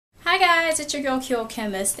guys, it's your girl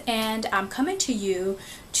qochemist, and I'm coming to you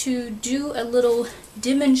to do a little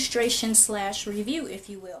demonstration slash review, if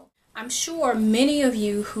you will. I'm sure many of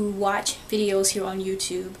you who watch videos here on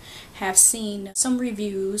YouTube have seen some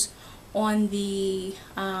reviews on the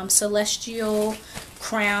Celestial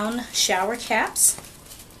Crown shower caps,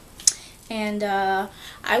 and I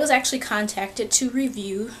was actually contacted to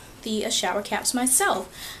review the shower caps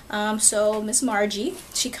myself. So Miss Margie,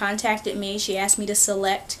 she contacted me. She asked me to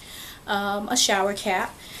select a shower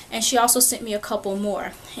cap, and she also sent me a couple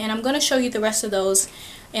more, and I'm going to show you the rest of those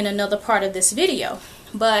in another part of this video.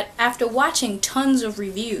 But after watching tons of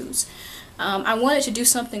reviews, I wanted to do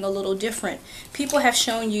something a little different. People have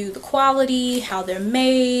shown you the quality, how they're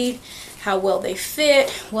made, how well they fit,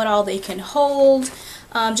 what all they can hold,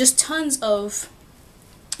 just tons of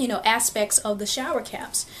aspects of the shower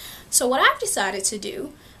caps. So what I've decided to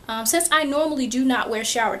do, since I normally do not wear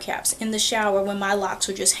shower caps in the shower when my locks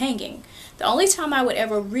are just hanging, the only time I would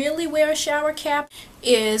ever really wear a shower cap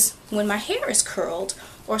is when my hair is curled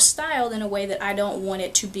or styled in a way that I don't want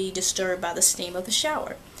it to be disturbed by the steam of the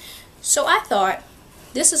shower. So I thought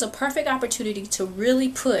this is a perfect opportunity to really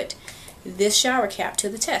put this shower cap to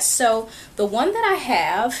the test. So the one that I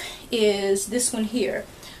have is this one here.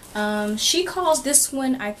 She calls this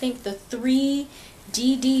one, I think, the 3DDD.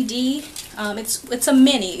 It's a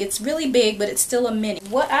mini. It's really big, but it's still a mini.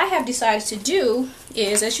 What I have decided to do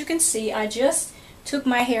is, as you can see, I just took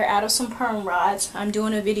my hair out of some perm rods. I'm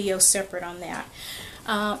doing a video separate on that.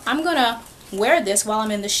 I'm gonna wear this while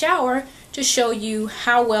I'm in the shower to show you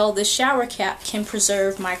how well this shower cap can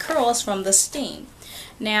preserve my curls from the steam.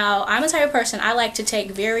 Now, I'm a type of person, I like to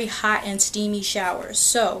take very hot and steamy showers.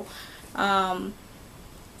 So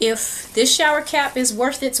if this shower cap is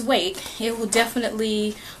worth its weight, it will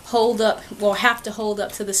definitely hold up, will have to hold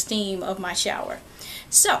up to the steam of my shower.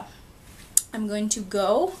 So I'm going to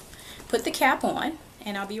go put the cap on,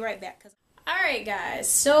 and I'll be right back. Alright guys,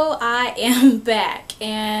 so I am back,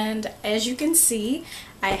 and as you can see,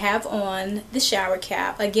 I have on the shower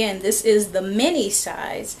cap. Again, this is the mini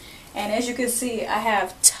size, and as you can see, I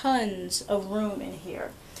have tons of room in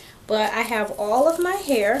here. But I have all of my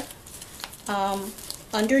hair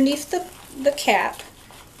underneath the cap.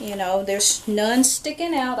 You know, there's none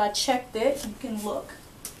sticking out. I checked it. You can look.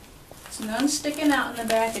 There's none sticking out in the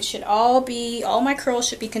back. It should all my curls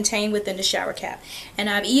should be contained within the shower cap. And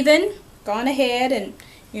I've even gone ahead and,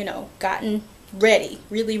 gotten ready,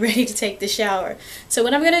 really ready to take the shower. So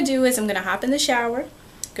what I'm going to do is I'm going to hop in the shower,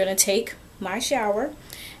 going to take my shower,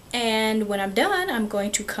 and when I'm done, I'm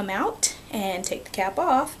going to come out and take the cap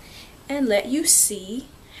off and let you see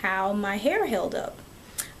how my hair held up.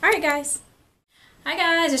 Alright guys. Hi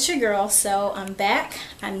guys, it's your girl. So I'm back.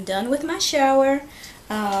 I'm done with my shower.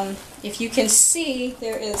 If you can see,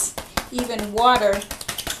 there is even water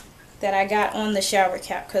that I got on the shower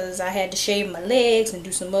cap because I had to shave my legs and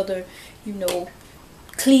do some other,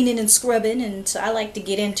 cleaning and scrubbing, and so I like to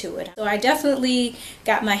get into it. So I definitely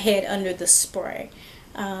got my head under the spray.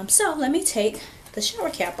 So let me take the shower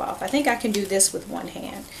cap off. I think I can do this with one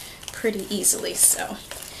hand pretty easily, so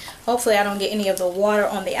hopefully I don't get any of the water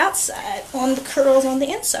on the outside on the curls on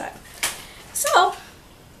the inside. So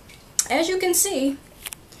as you can see,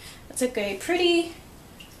 I took a pretty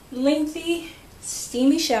lengthy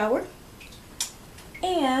steamy shower,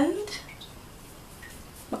 and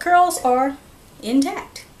my curls are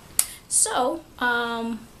intact. So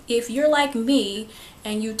if you're like me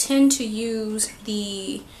and you tend to use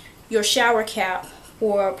your shower cap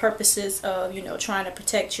for purposes of trying to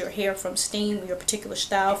protect your hair from steam, your particular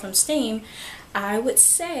style from steam, I would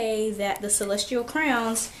say that the Celestial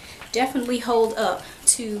Crowns definitely hold up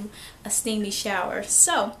to a steamy shower.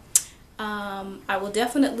 So I will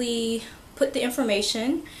definitely put the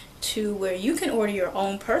information to where you can order your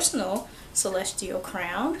own personal Celestial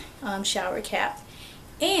Crown shower cap,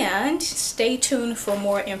 and stay tuned for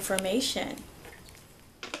more information.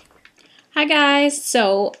 Hi guys,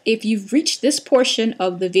 so if you've reached this portion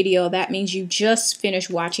of the video, that means you just finished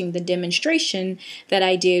watching the demonstration that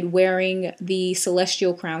I did wearing the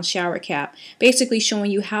Celestial Crown shower cap, basically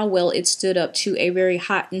showing you how well it stood up to a very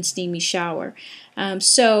hot and steamy shower.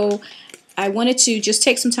 So I wanted to just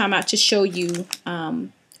take some time out to show you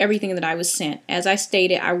everything that I was sent. As I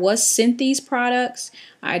stated, I was sent these products.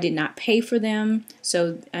 I did not pay for them,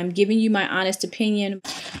 so I'm giving you my honest opinion.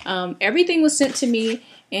 Everything was sent to me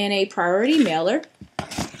in a priority mailer.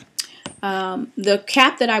 The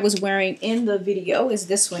cap that I was wearing in the video is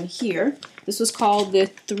this one here. This was called the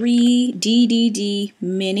 3DDD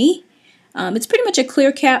Mini. It's pretty much a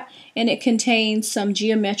clear cap, and it contains some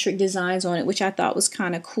geometric designs on it, which I thought was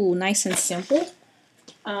kind of cool, nice and simple.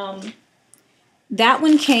 that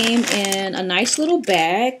one came in a nice little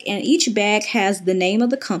bag, and each bag has the name of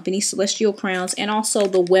the company, Celestial Crowns, and also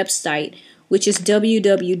the website, which is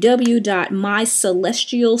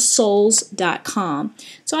www.mycelestialsouls.com.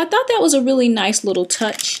 So I thought that was a really nice little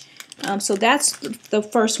touch. So that's the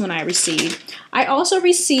first one I received. I also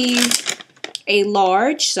received a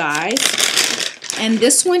large size, and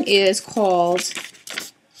this one is called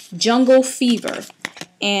Jungle Fever.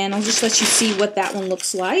 And I'll just let you see what that one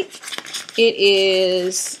looks like. It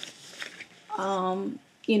is,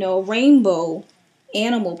 you know, a rainbow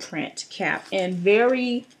animal print cap, and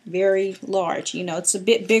very, very large. You know, it's a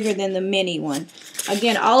bit bigger than the mini one.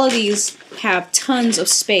 Again, all of these have tons of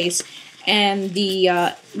space, and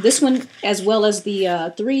the this one, as well as the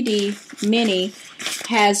 3D mini,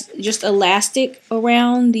 has just elastic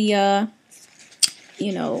around the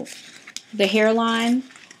you know, the hairline,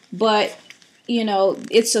 but you know,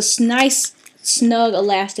 it's a nice snug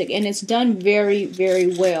elastic, and it's done very,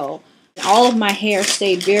 very well. All of my hair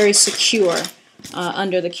stayed very secure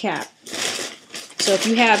under the cap. So if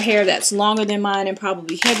you have hair that's longer than mine and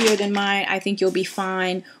probably heavier than mine, I think you'll be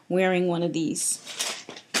fine wearing one of these.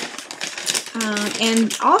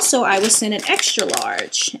 And also I was sent an extra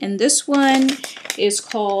large, and this one is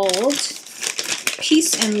called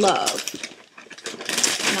Peace and Love.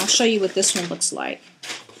 And I'll show you what this one looks like.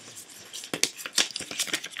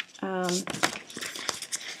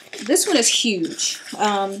 This one is huge.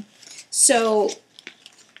 And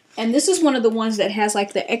this is one of the ones that has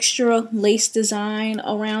like the extra lace design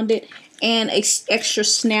around it and a extra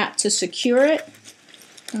snap to secure it.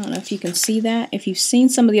 I don't know if you can see that. If you've seen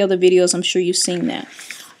some of the other videos, I'm sure you've seen that.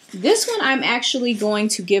 This one I'm actually going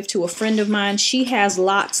to give to a friend of mine. She has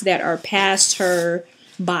locks that are past her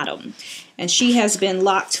bottom, and she has been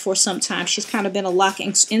locked for some time. She's kind of been a lock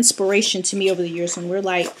inspiration to me over the years, and we're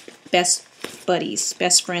like best buddies,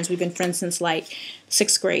 best friends. We've been friends since like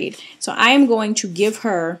 6th grade. So I am going to give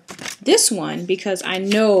her this one because I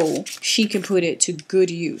know she can put it to good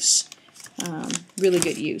use, really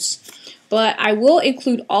good use. But I will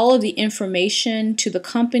include all of the information to the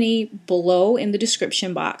company below in the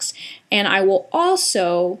description box, and I will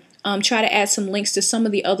also try to add some links to some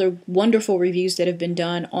of the other wonderful reviews that have been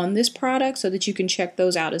done on this product so that you can check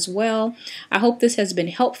those out as well. I hope this has been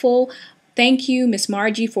helpful. Thank you, Miss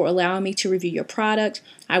Margie, for allowing me to review your product.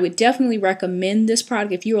 I would definitely recommend this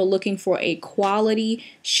product if you are looking for a quality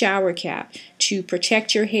shower cap to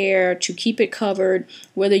protect your hair, to keep it covered,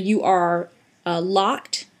 whether you are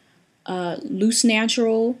locked, loose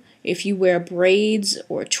natural, if you wear braids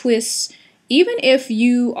or twists, even if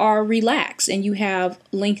you are relaxed and you have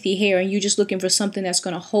lengthy hair and you're just looking for something that's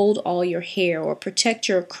going to hold all your hair or protect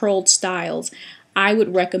your curled styles, I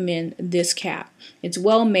would recommend this cap. It's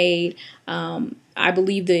well made. I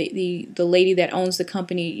believe the lady that owns the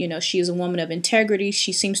company, you know, she is a woman of integrity.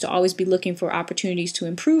 She seems to always be looking for opportunities to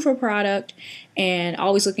improve her product and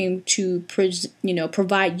always looking to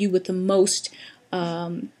provide you with the most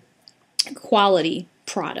quality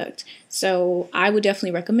product. So I would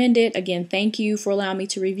definitely recommend it. Again, thank you for allowing me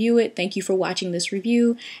to review it. Thank you for watching this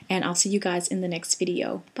review, and I'll see you guys in the next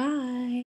video. Bye.